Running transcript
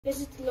This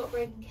is the Lock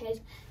Breaking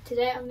Kid.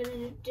 Today I'm going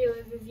to do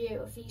a review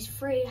of these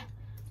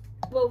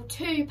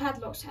two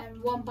padlocks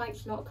and one bike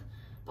lock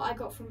that I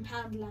got from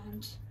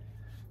Poundland.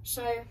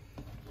 So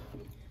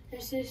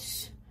there's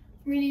this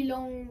really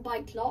long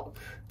bike lock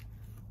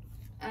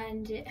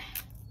and it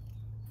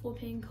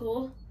 4-pin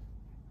core.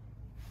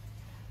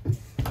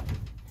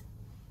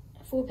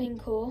 4-pin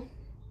core.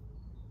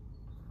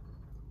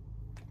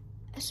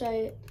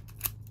 So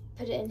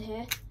put it in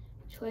here,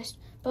 twist,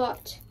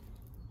 but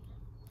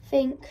I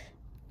think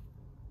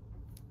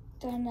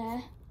down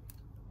there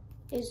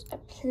is a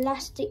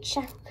plastic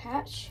shackle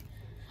catch.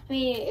 I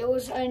mean, it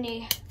was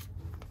only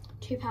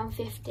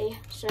 £2.50,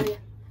 so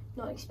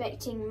not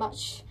expecting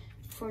much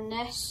from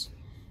this.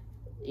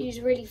 Use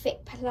really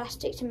thick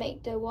plastic to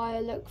make the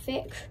wire look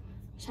thick.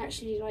 It's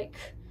actually like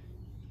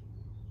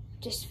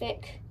this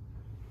thick.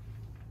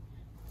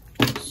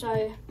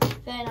 So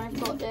then I've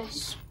got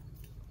this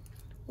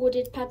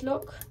wooded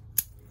padlock,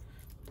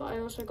 but I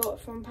also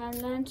got from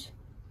Poundland.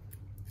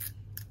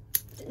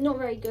 Not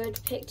very good,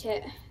 picked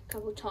it a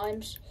couple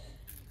times.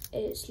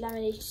 It's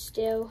laminated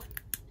steel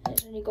and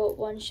it's only got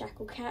one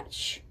shackle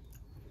catch,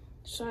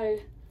 so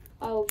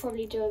I will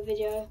probably do a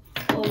video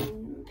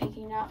on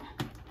picking that.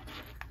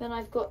 Then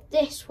I've got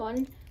this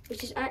one,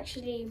 which is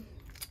actually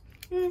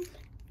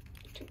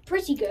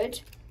pretty good.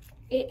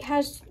 It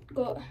has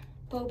got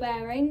ball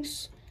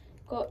bearings,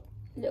 got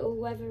little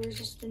weather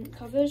resistant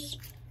covers,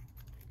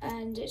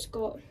 and it's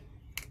got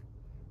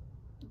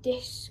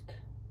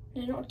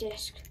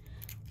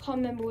can't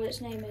remember what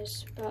its name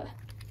is, but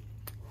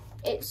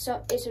it's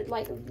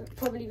like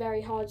probably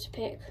very hard to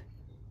pick,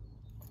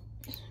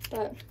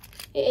 but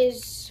it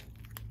is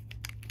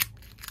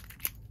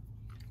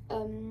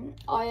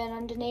iron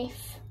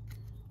underneath,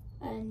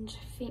 and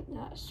I think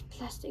that's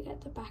plastic at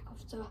the back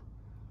of the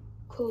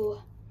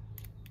core.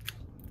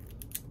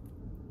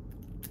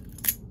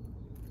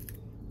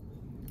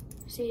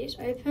 See, it's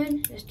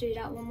open. Let's do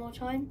that one more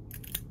time.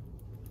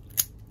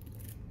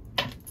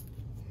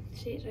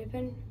 See, it's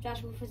open.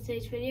 That's all for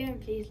today's video,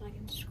 and please like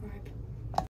and subscribe.